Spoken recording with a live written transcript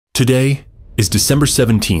Today is December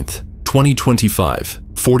 17th, 2025,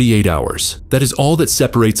 48 hours. That is all that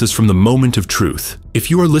separates us from the moment of truth.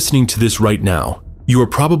 If you are listening to this right now, you are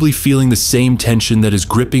probably feeling the same tension that is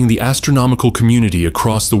gripping the astronomical community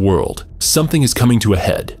across the world. Something is coming to a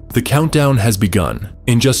head. The countdown has begun.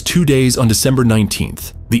 In just 2 days on December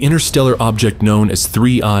 19th, the interstellar object known as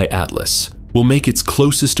 3I Atlas will make its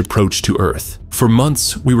closest approach to Earth. For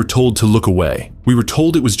months, we were told to look away. We were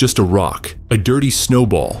told it was just a rock, a dirty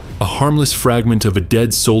snowball, a harmless fragment of a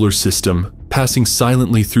dead solar system passing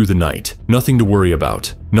silently through the night. Nothing to worry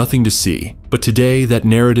about, nothing to see. But today, that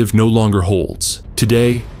narrative no longer holds.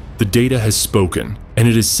 Today, the data has spoken, and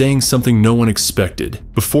it is saying something no one expected.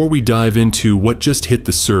 Before we dive into what just hit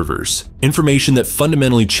the servers, information that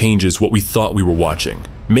fundamentally changes what we thought we were watching,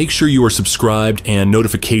 make sure you are subscribed and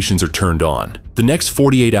notifications are turned on. The next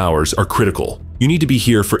 48 hours are critical. You need to be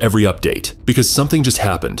here for every update, because something just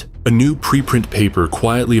happened. A new preprint paper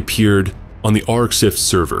quietly appeared on the ArcSIF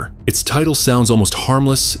server. Its title sounds almost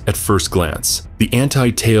harmless at first glance. The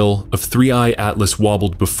anti-tail of 3I Atlas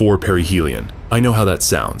wobbled before perihelion. I know how that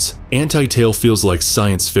sounds. Anti-tail feels like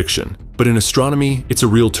science fiction, but in astronomy, it's a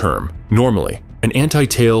real term. Normally, an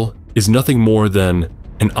anti-tail is nothing more than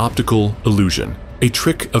an optical illusion, a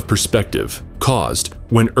trick of perspective caused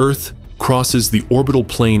when Earth crosses the orbital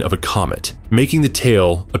plane of a comet, making the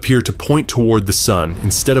tail appear to point toward the sun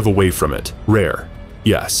instead of away from it. Rare.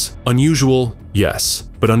 Yes. Unusual, yes,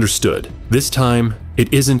 but understood. This time,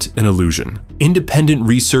 it isn't an illusion. Independent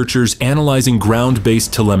researchers analyzing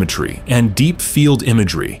ground-based telemetry and deep field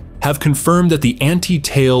imagery have confirmed that the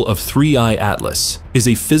anti-tail of 3I Atlas is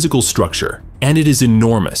a physical structure, and it is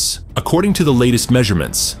enormous. According to the latest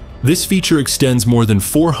measurements, this feature extends more than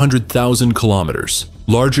 400,000 kilometers,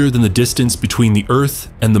 larger than the distance between the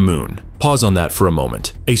Earth and the Moon. Pause on that for a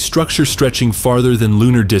moment. A structure stretching farther than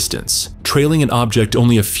lunar distance, trailing an object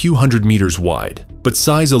only a few hundred meters wide. But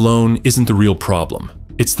size alone isn't the real problem.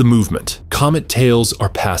 It's the movement. Comet tails are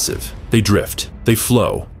passive. They drift. They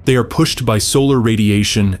flow. They are pushed by solar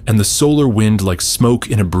radiation and the solar wind like smoke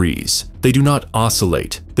in a breeze. They do not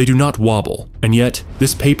oscillate. They do not wobble. And yet,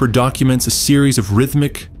 this paper documents a series of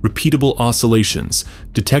rhythmic, repeatable oscillations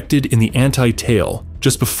detected in the anti-tail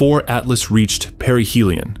just before Atlas reached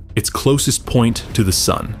perihelion, its closest point to the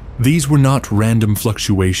sun. These were not random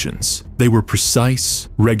fluctuations. They were precise,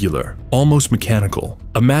 regular, almost mechanical.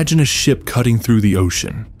 Imagine a ship cutting through the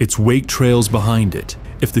ocean. Its wake trails behind it.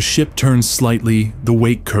 If the ship turns slightly, the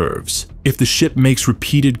wake curves. If the ship makes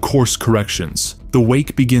repeated course corrections, the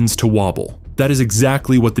wake begins to wobble. That is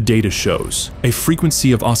exactly what the data shows, a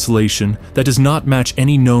frequency of oscillation that does not match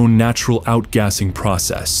any known natural outgassing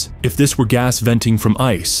process. If this were gas venting from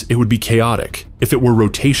ice, it would be chaotic. If it were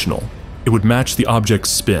rotational, it would match the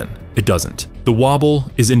object's spin. It doesn't. The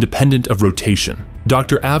wobble is independent of rotation.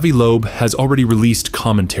 Dr. Avi Loeb has already released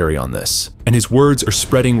commentary on this, and his words are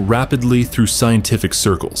spreading rapidly through scientific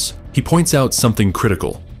circles. He points out something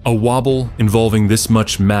critical. A wobble involving this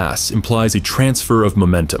much mass implies a transfer of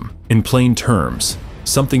momentum. In plain terms,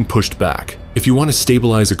 something pushed back. If you want to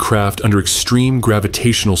stabilize a craft under extreme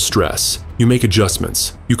gravitational stress, you make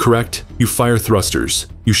adjustments, you correct, you fire thrusters,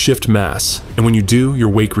 you shift mass, and when you do, your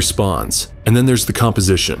wake responds. And then there's the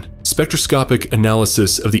composition. Spectroscopic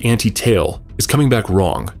analysis of the anti-tail is coming back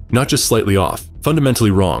wrong, not just slightly off,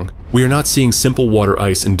 fundamentally wrong. We are not seeing simple water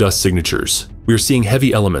ice and dust signatures. We are seeing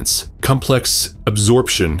heavy elements, complex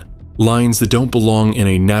absorption, lines that don't belong in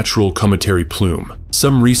a natural cometary plume.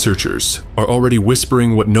 Some researchers are already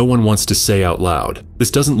whispering what no one wants to say out loud. This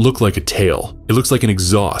doesn't look like a tail. It looks like an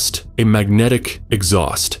exhaust, a magnetic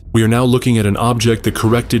exhaust. We are now looking at an object that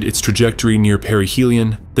corrected its trajectory near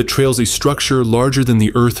perihelion, that trails a structure larger than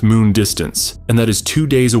the Earth-Moon distance, and that is 2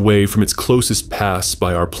 days away from its closest pass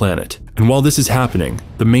by our planet. And while this is happening,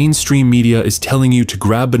 the mainstream media is telling you to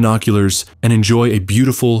grab binoculars and enjoy a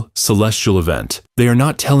beautiful celestial event. They are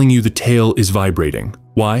not telling you the tail is vibrating.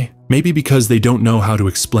 Why? Maybe because they don't know how to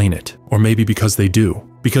explain it, or maybe because they do.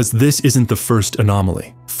 Because this isn't the first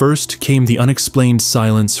anomaly. First came the unexplained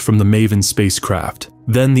silence from the Maven spacecraft,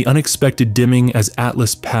 then the unexpected dimming as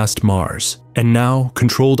Atlas passed Mars, and now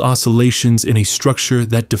controlled oscillations in a structure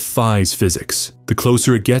that defies physics. The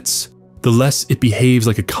closer it gets, the less it behaves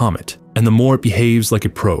like a comet, and the more it behaves like a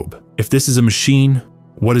probe. If this is a machine,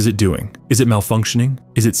 what is it doing? Is it malfunctioning?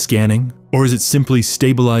 Is it scanning? Or is it simply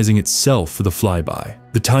stabilizing itself for the flyby?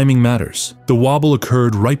 The timing matters. The wobble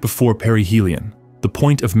occurred right before perihelion, the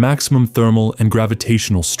point of maximum thermal and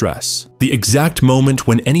gravitational stress. The exact moment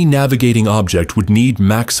when any navigating object would need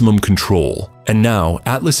maximum control. And now,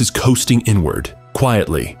 Atlas is coasting inward,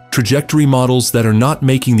 quietly, Trajectory models that are not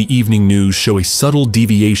making the evening news show a subtle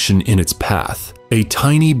deviation in its path, a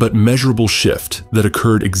tiny but measurable shift that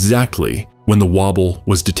occurred exactly when the wobble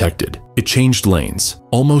was detected. It changed lanes,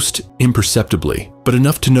 almost imperceptibly, but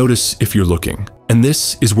enough to notice if you're looking. And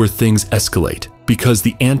this is where things escalate, because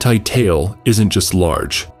the anti-tail isn't just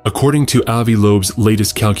large. According to Avi Loeb's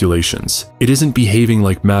latest calculations, it isn't behaving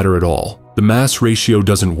like matter at all. The mass ratio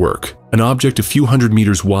doesn't work. An object a few hundred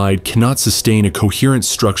meters wide cannot sustain a coherent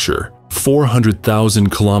structure 400,000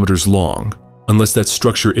 kilometers long unless that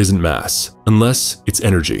structure isn't mass, unless it's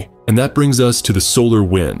energy. And that brings us to the solar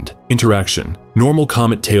wind interaction. Normal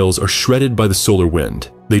comet tails are shredded by the solar wind.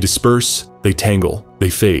 They disperse, they tangle, they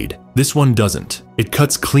fade. This one doesn't. It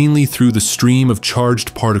cuts cleanly through the stream of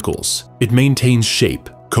charged particles. It maintains shape,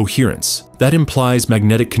 coherence. That implies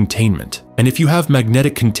magnetic containment. And if you have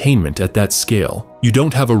magnetic containment at that scale, you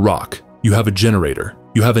don't have a rock, you have a generator.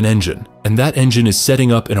 You have an engine, and that engine is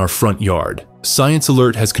setting up in our front yard. Science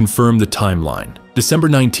Alert has confirmed the timeline. December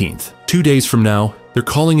 19th, 2 days from now, they're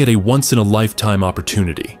calling it a once-in-a-lifetime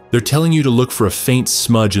opportunity. They're telling you to look for a faint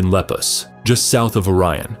smudge in Lepus, just south of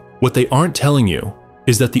Orion. What they aren't telling you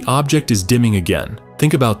is that the object is dimming again.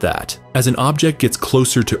 Think about that. As an object gets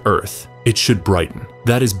closer to Earth, it should brighten.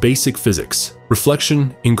 That is basic physics.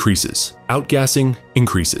 Reflection increases. Outgassing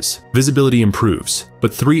increases. Visibility improves.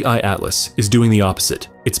 But 3I Atlas is doing the opposite.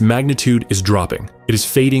 Its magnitude is dropping. It is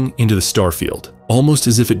fading into the star field, almost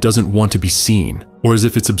as if it doesn't want to be seen, or as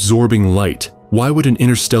if it's absorbing light. Why would an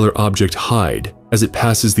interstellar object hide as it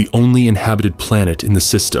passes the only inhabited planet in the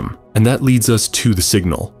system? And that leads us to the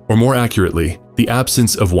signal, or more accurately, the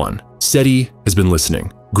absence of one. SETI has been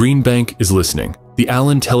listening. Green Bank is listening. The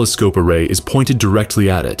Allen telescope array is pointed directly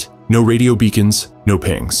at it. No radio beacons, no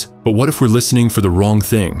pings. But what if we're listening for the wrong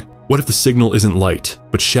thing? What if the signal isn't light,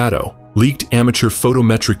 but shadow? Leaked amateur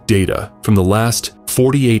photometric data from the last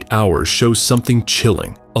 48 hours shows something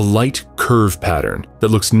chilling. A light curve pattern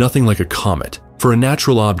that looks nothing like a comet. For a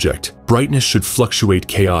natural object, brightness should fluctuate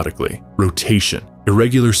chaotically. Rotation,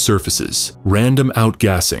 irregular surfaces, random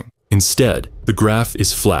outgassing. Instead, the graph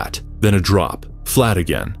is flat, then a drop, flat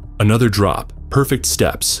again, another drop. Perfect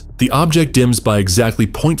steps. The object dims by exactly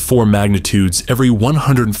 0.4 magnitudes every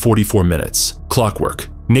 144 minutes. Clockwork.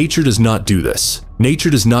 Nature does not do this. Nature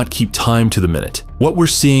does not keep time to the minute. What we're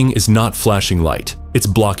seeing is not flashing light. It's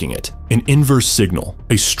blocking it. An inverse signal.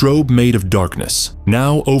 A strobe made of darkness.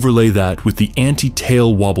 Now overlay that with the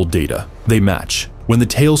anti-tail wobble data. They match. When the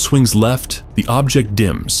tail swings left, the object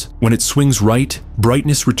dims. When it swings right,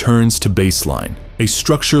 brightness returns to baseline. A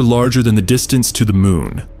structure larger than the distance to the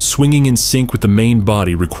moon, swinging in sync with the main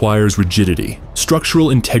body requires rigidity,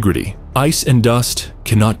 structural integrity. Ice and dust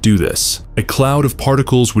cannot do this. A cloud of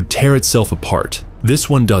particles would tear itself apart. This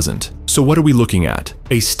one doesn't. So what are we looking at?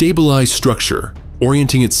 A stabilized structure,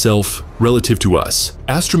 orienting itself relative to us.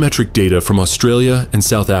 Astrometric data from Australia and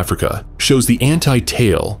South Africa shows the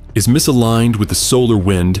anti-tail is misaligned with the solar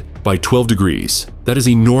wind by 12 degrees. That is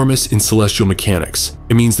enormous in celestial mechanics.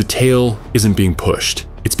 It means the tail isn't being pushed,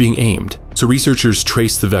 it's being aimed. So researchers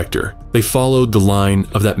traced the vector. They followed the line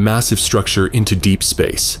of that massive structure into deep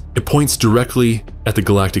space. It points directly at the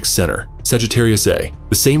galactic center, Sagittarius A,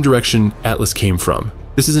 the same direction Atlas came from.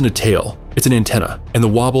 This isn't a tail, it's an antenna, and the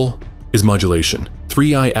wobble is modulation.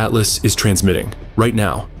 3I Atlas is transmitting right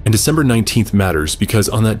now, and December 19th matters because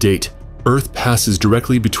on that date, Earth passes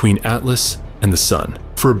directly between Atlas and the Sun.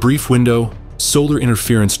 For a brief window, solar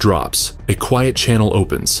interference drops, a quiet channel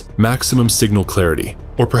opens, maximum signal clarity,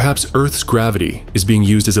 or perhaps Earth's gravity is being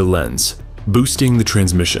used as a lens, boosting the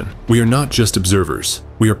transmission. We are not just observers,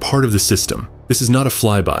 we are part of the system. This is not a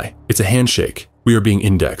flyby, it's a handshake. We are being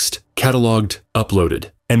indexed, cataloged,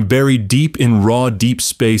 uploaded. And buried deep in raw deep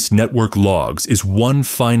space network logs is one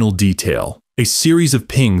final detail, a series of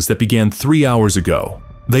pings that began 3 hours ago.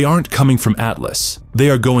 They aren't coming from Atlas, they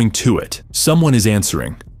are going to it. Someone is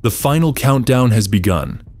answering. The final countdown has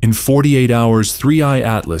begun. In 48 hours, 3I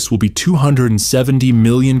Atlas will be 270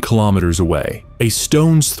 million kilometers away, a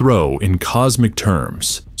stone's throw in cosmic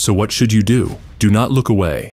terms. So what should you do? Do not look away.